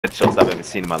headshots I've ever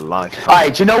seen in my life.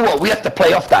 Alright, do you know what? We have to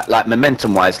play off that, like,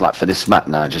 momentum-wise, like, for this map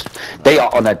now. Just, they are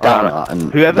on a downer,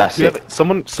 and whoever, it.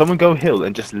 Someone go hill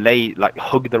and just lay, like,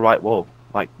 hug the right wall.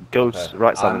 Like, go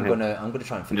right side I'm hill. gonna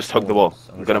try and just hug the wall.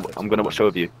 I'm gonna watch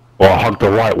over you. Well, hug the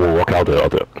right wall. Okay, I'll do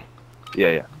it.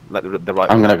 Yeah. Like the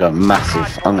right. I'm gonna go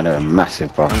massive. I'm gonna go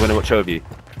massive, bro. I'm gonna watch over you.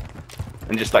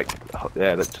 And just like,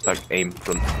 yeah, just like aim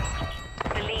front.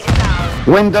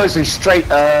 Windows is straight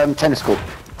tennis court.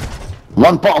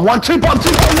 One bottom, two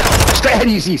bottom now. Straight ahead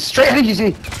easy, straight ahead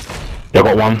easy. Yeah, I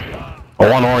got one.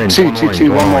 Oh, one orange. Two,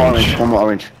 one more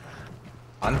orange.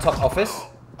 I'm top office.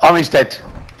 Orange dead.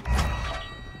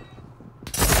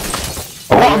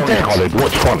 I'm dead.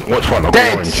 Watch one.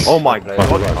 Dead. Oh my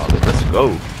god, let's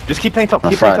go. Just keep playing top, so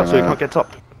you can't get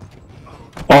top.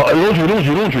 Oh,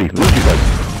 laundry dead.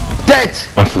 Nice.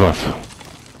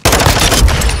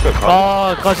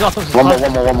 Oh, God, one more.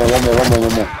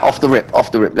 Off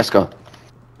the rip, let's go.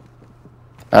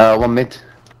 One mid.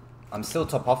 I'm still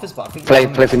top office, but I think...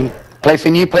 Play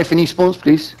for new spawns,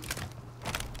 please.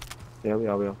 Yeah, we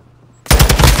are.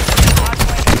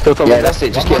 Yeah, that's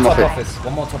it, just get him off it.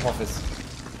 One more top office.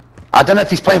 I don't know if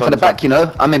he's playing for the back, you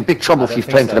know? I'm in big trouble if he's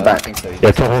playing for the back.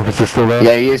 Yeah, top office is still there.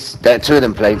 Yeah, he is. There are two of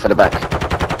them playing for the back.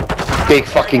 Big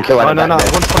fucking kill out of the back.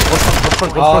 One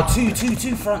front.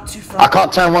 Two front. I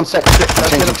can't turn 1 sec. I'm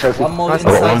changing trophy. One more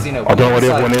inside, Zeno. I don't know where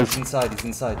the other one is. He's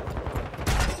inside.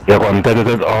 Yeah, one dead.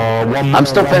 One more. I'm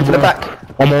still playing for the back.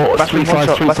 One more. Three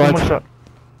sides.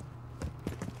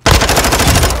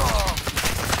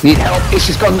 Need help.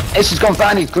 It's gone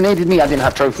down. He's grenaded me. I didn't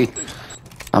have trophy.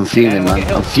 I'm fuming, man.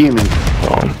 I'm fuming.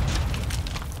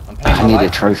 I need a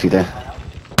trophy there.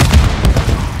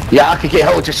 Yeah, I could get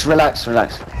help. Just relax.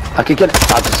 I could get it.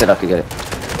 I just said I could get it.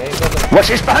 Watch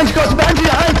this behind you guys.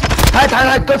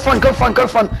 Hide. Go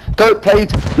front. Go,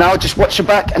 played. Now just watch your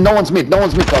back. And no one's mid,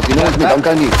 guys. No one's mid. I'm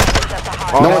going you.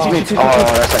 No one's mid. Oh,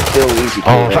 that's a kill. Easy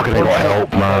kill. Oh, fucking got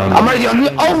help, man. I'm already on you.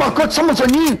 Oh my god, someone's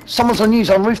on you. He's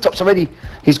on rooftops already.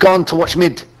 He's gone to watch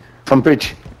mid from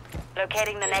bridge.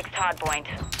 Locating the next hard point.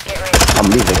 Get ready. I'm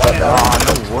leaving.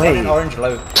 Oh, no way. Orange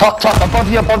low. Top, above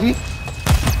you.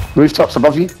 Rooftops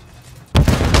above you.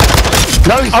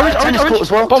 No, he's tennis court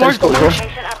as well. Location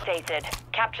updated.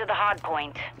 Capture the hard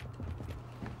point.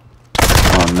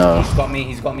 Oh no.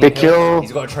 He's got me. Big kill.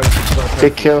 He's got a trophy.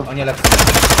 Big kill. On your left.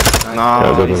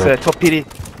 No, he's top PD.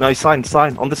 No, he's sign,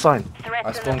 on the sign.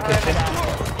 I spawned kitchen.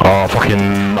 Oh, fucking,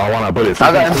 I want a bullet.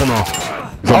 I got him.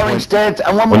 Orange dead,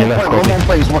 and one more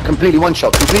point, he's completely one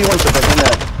shot, but in there.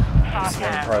 He's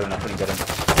prone, I couldn't get him.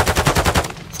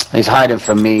 He's hiding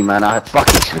from me, man. I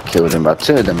fucking should have killed him, but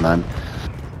two of them, man.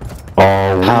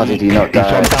 Oh, how did he not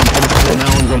die?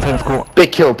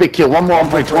 Big kill, one more on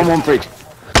bridge.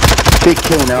 Big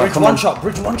kill now, come on.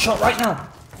 Bridge one shot right now.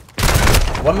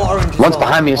 One more orange. One's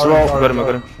behind me as well. I got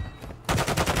him.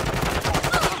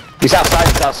 He's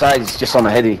outside, he's just on a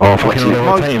heady. Oh, fucking,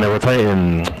 they're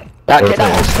rotating. Get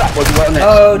that whole scrap one next.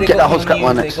 Oh, get that whole scrap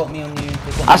one next.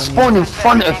 I spawned in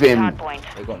front of him.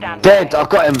 Dead, I've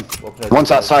got him.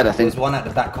 One's outside, I think. There's one at the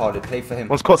back card, play for him.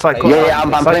 One's caught side. Yeah,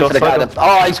 I'm playing for the guy.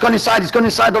 Oh, he's gone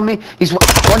inside on me. He's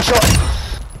one shot.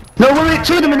 No, wait,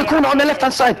 two of them in the corner on the left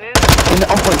hand side. In the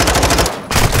on point.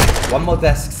 One more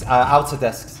desks, outer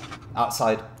desks,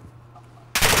 outside.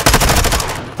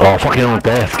 Oh, fucking on the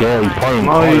desk, yeah, he's playing.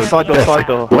 Oh, he's side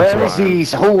door. Where is he?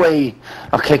 He's hallway.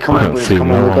 Okay, come on, we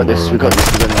got this. One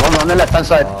on the left hand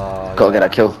side. Gotta get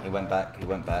that kill. He went back.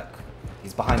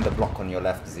 He's behind the block on your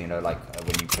left, Zeno, like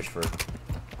when you push through.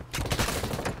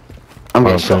 I'm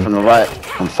getting shot from the right.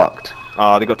 I'm fucked.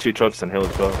 Ah, they got two trophies on hill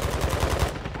as well.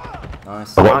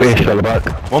 Nice. I got this shot at the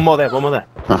back. One more there.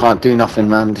 I can't do nothing,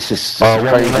 man. This is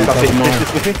crazy.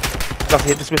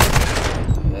 Hit this with me.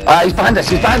 He's behind us.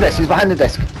 He's behind the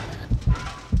desk.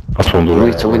 I spawned all We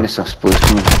need to win this, us boys.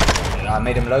 I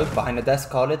made him low behind the desk,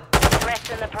 Khalid.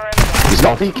 He's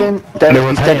not peeking. He's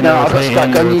dead now. I've got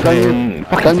scrap. Go you.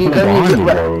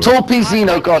 Tall PC,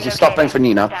 no guards. Stop playing for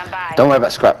me now. Don't worry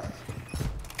about scrap.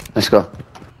 Let's go.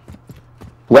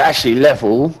 We're actually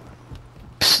level.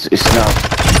 It's now.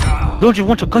 Laundry,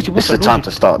 it's the time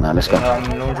to start now. Let's go.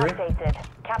 Laundry.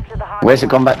 Where's it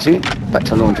gone back to? Back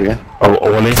to laundry, yeah? Oh,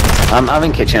 Ollie? I'm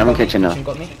in kitchen. Now.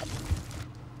 Got me.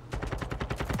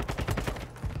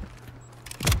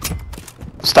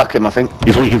 Stuck him, I think.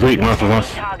 He's weak. Nice.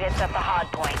 Targets at the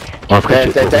hard point.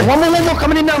 Dead. One more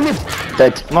coming in now, mid.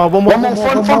 Dead. No, one more.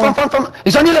 Front.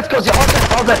 He's on your left, guys.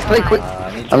 Hard left. Play quick.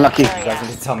 Unlucky.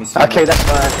 Okay, that's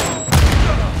fine.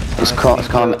 It's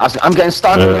calm. I'm getting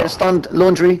stunned.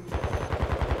 Laundry.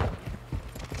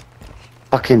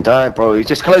 Fucking die, bro. He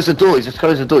just closed the door.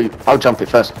 I'll jump it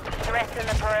first. Threats in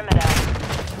the perimeter.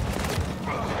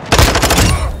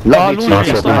 Lovely nice,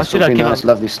 nice, nice, nice, nice,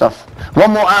 lovely stuff.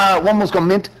 One more's gone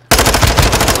mid.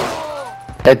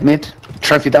 Dead mid.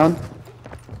 Trophy down.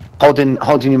 Holding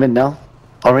your mid now.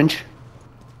 Orange.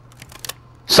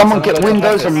 Someone get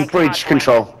windows and bridge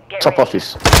control. Top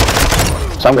office.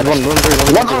 So I'm gonna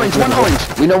one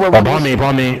orange. We know where one is.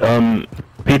 Behind me.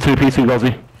 P2,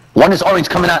 Gozzy. One is orange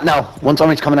coming out now. One's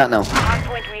orange coming out now.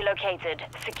 Hardpoint relocated.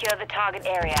 Secure the target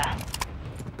area.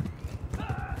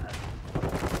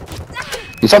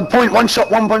 He's on point. One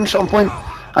shot on point.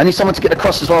 I need someone to get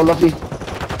across as well. Lovely.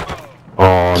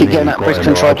 Oh, Keep getting that bridge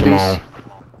control, please.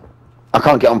 I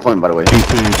can't get on point, by the way.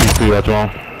 P2 as well.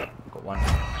 Got one.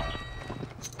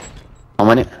 I'm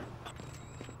on it.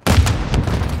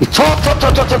 He's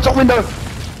top window.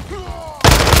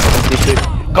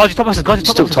 Guys, top us, guys,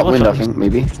 Still top window, I think,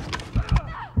 maybe.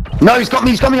 No, he's got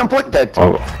me on point, dead.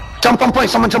 Oh. Jump on point,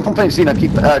 someone jump on point, Zeno,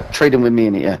 keep trading with me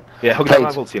in it, yeah. Yeah, hug that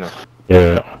rival, Tina.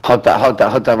 Yeah. Hug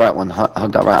that right one,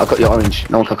 hug that right. I've got your orange,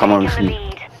 no one can come on with Taking the me. lead.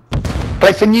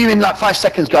 Play for new in like 5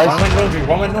 seconds, guys.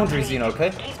 One went laundry, Zeno,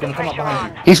 okay? He's gonna come up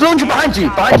behind you. He's launching behind you,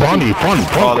 Behind you,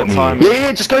 front All the me. time.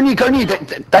 Yeah, just go new.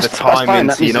 That's The fine, timing,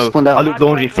 that needs you to know. spawn I out. looked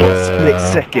laundry for a split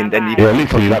second, and Yeah,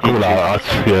 literally, that call out.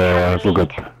 Yeah, it's all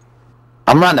good.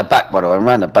 I'm round the back, by the way, I'm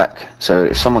round the back. So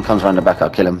if someone comes round the back, I'll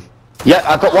kill him. Yeah,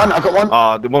 I got one.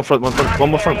 The one front, one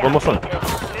more front. One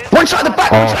shot at the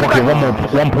back, Oh, one shot at the fucking back.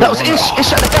 one point. That was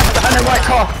Ish at the back, behind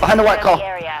the white car,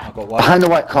 Area. I got one. Behind the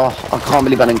white car. I can't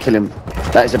believe I didn't kill him.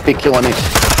 That is a big kill on Ish.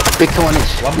 Big kill on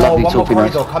Ish. One Lovely more talking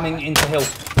nice. corridor coming into hill.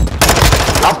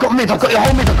 I've got your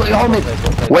whole mid.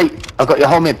 Wait, I've got your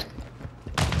whole mid.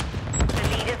 The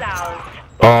lead is ours.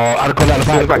 Oh, I'd call that the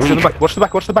back. Watch the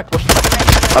back.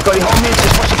 I've got your whole mid,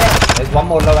 just watch your back. There's one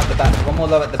more low at the back. That's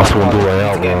one door way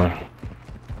out, bro.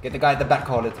 Get the guy at the back,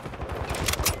 Khalid.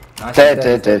 Nice. Dead.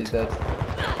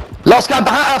 Last guy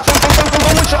behind,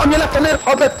 front, one shot on your left,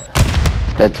 hard left.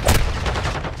 Dead.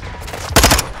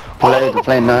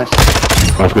 Playing nice.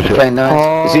 That's good shit. Playing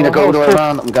nice. Zena, go all the way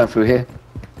around. I'm going through here.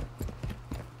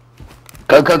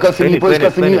 Go for you, boys. Go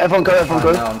for you. Everyone go.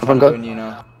 Everyone go. You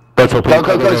know. Go.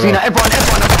 Zena, everyone. I'm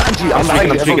behind you.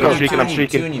 I'm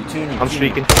streaking. Man,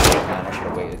 I should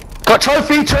have waited. Got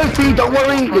trophy. Don't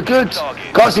worry. You're good.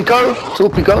 Gazi, go.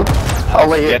 Torpy, go. Oh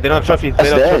wait. Yeah, they don't have trophy. My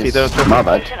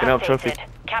bad. Mission They don't have trophy. updated.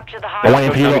 Capture the I want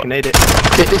hard you We to can aid it.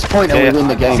 At this point, Yeah, we win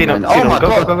the game, Zeno, man. Oh Zeno, my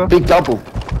go. god. Big double.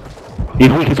 He's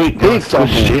weak. Big double.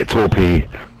 Shit, Torpy.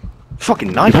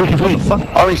 Fucking nice. He's weak.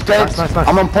 Orange dead. Nice.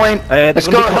 I'm on point. They're Let's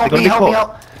gonna go. be Help caught, me they're gonna be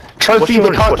out. Trophy,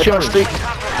 What's they yours? can't streak.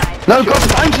 compromised. No, go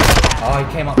behind you. Oh,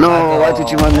 he came up. No, back. why did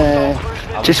you run there?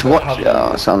 Just watch.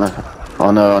 Oh, son.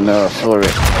 Oh no, sorry.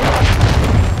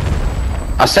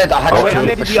 I said I had to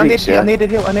kill for streaks, yeah. I need a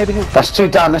hill. That's two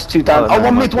down. Oh, Oh,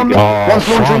 one mid. Oh, One's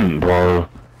laundry. front, bro.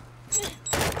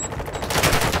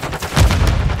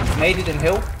 He's made it in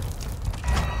hill.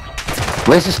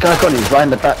 Where's this guy gone? He's right in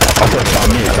the back. He's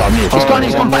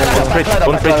gone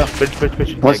back.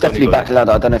 Bridge. One's definitely back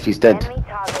ladder. I don't know if he's dead. Enemy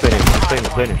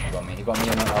target. Playing. He got me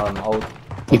on old.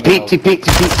 He peeked. Big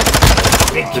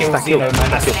kill, Zeno, man.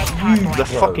 That's huge.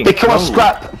 That's fucking Big kill on close.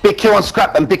 scrap. Big kill on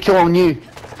scrap and big kill on you.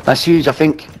 That's huge, I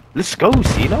think. Let's go,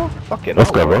 Zeno. Fucking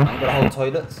Let's go, bro. I'm gonna hold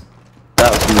toilets.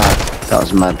 That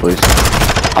was mad, boys.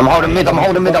 I'm holding mid. I'm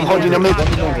holding your mid.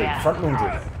 Front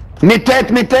laundry. Mid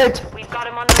dead. We've got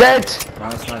him on the Dead.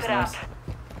 Nice.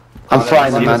 I'm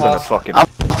frying them, Zeno's man. gonna fucking. I'm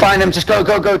frying them. Just go.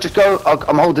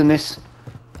 I'm holding this.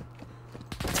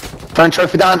 Throwing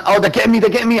trophy down. Oh, they're getting me.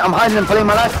 I'm hiding and playing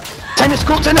my life. Tennis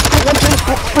court. One tennis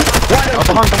court. Wide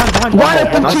open. Behind. Wide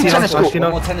open, Nice, two nice, tennis nice, court. you know.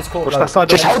 One more tennis court. Watch low. that side.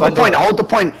 Just hold the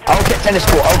point. I'll get tennis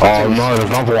court. I'll get Oh tennis. no, there's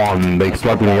another one. They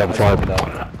exploded on the other side.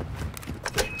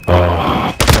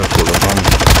 Oh, that's cool.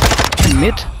 That's fun.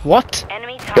 Mid? What?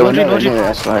 enemy Go target. in there,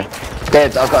 that's right.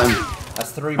 Dead, I got him.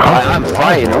 That's three. I'm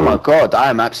flying, oh my god, I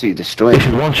am absolutely destroyed. This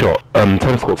is one shot.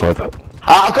 Tennis court side.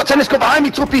 I've got tennis court behind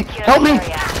me, Toppy. Help me.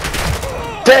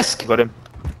 Desk. Got him.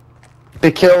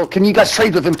 Big kill. Can you guys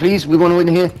trade with him, please? We want to win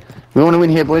here.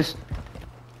 Boys.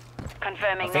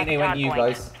 Confirming I think they next went hard you point.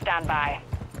 guys. Stand by.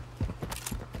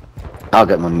 I'll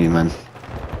get one new man.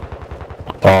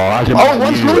 Oh, actually, Oh,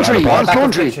 one's laundry. One's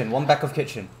laundry. One back of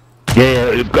kitchen.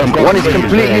 Yeah. One is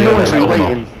completely laundry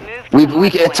waiting. We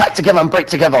get attack together and break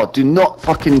together. Do not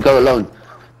fucking go alone.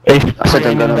 I said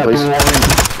don't go alone, boys. Yeah,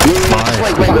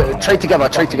 wait. Trade together.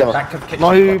 Back of kitchen.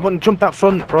 No, one jump out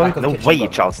front, bro. Back of No kitchen, way, bro.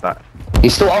 Charles. That.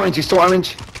 He's still orange.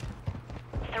 Threats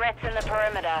in the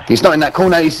perimeter. He's not in that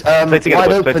corner. He's together, wide boys, play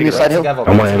open together. inside hill. Together,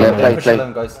 I'm guys. waiting, Yeah, Push play.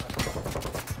 alone, guys.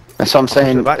 That's what I'm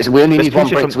saying. We only need one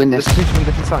break to win this. Let's push from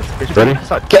different sides. Ready?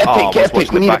 Get a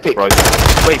pick. We need a pick. Bro.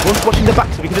 Wait, one's watching the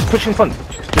back so we can just push in front.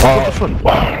 Just push the front.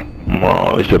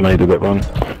 Oh, I should have made a bit wrong.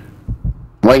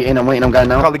 waiting, I'm going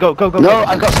now. Carly, go. No,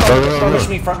 I got stunned. Push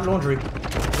me, front laundry.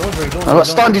 Laundry. I got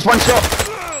stunned, he's one shot.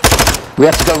 We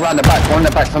have to go round the back, one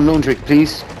the back from laundry,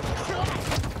 please.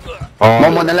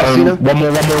 One on the left, you know. One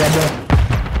more.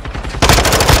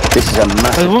 This is a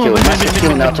massive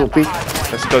kill now, Torpy.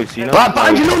 Let's go, Cena. Right,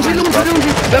 behind you, laundry.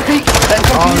 Don't peek. Then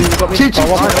come to you. Two.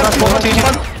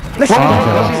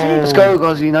 Let's go,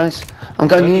 Gozzy, nice. I'm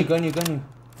going here. Go on you.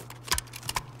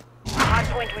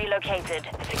 Hardpoint relocated.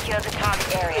 Secure the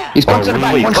target area. He's gone to the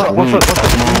back, one shot.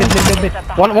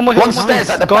 One more. One stairs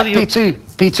at the back,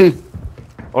 P2.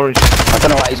 Orange. I don't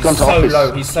know why, he's gone to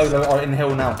office. He's so low in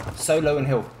hill now. So low in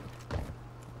hill.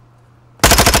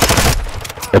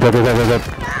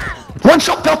 One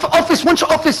shot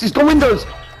office, he's gone windows.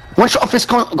 One shot office,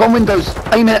 gone windows.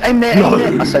 Aim there.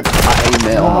 I said, I aim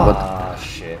there, oh my god. Ah,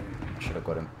 shit. Should have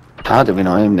got him. How did we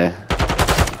not aim there?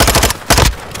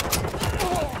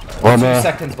 2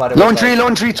 seconds, by the way.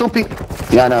 Laundry, Torpy.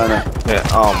 Yeah, I know. Yeah.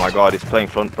 Oh my god, he's playing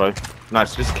front, bro.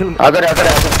 Nice, just kill him. I got it.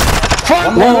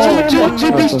 Front,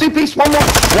 two piece, one more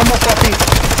floppy.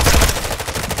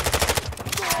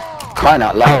 Crying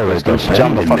out loud, bro. Don't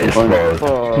jump the fucking phone.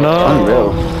 No.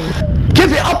 Unreal.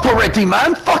 Give it up already,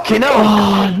 man. Fucking hell.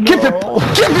 Oh, no. Give it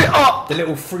up. The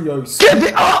little Frios. Give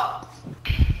it up.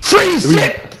 Free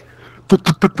zip. Free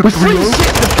zip the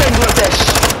Bangladesh.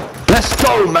 Let's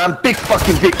go, man. Big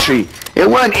fucking victory. It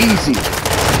weren't easy.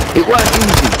 But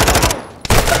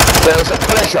it was a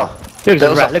pleasure. It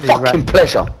was a fucking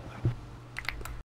pleasure.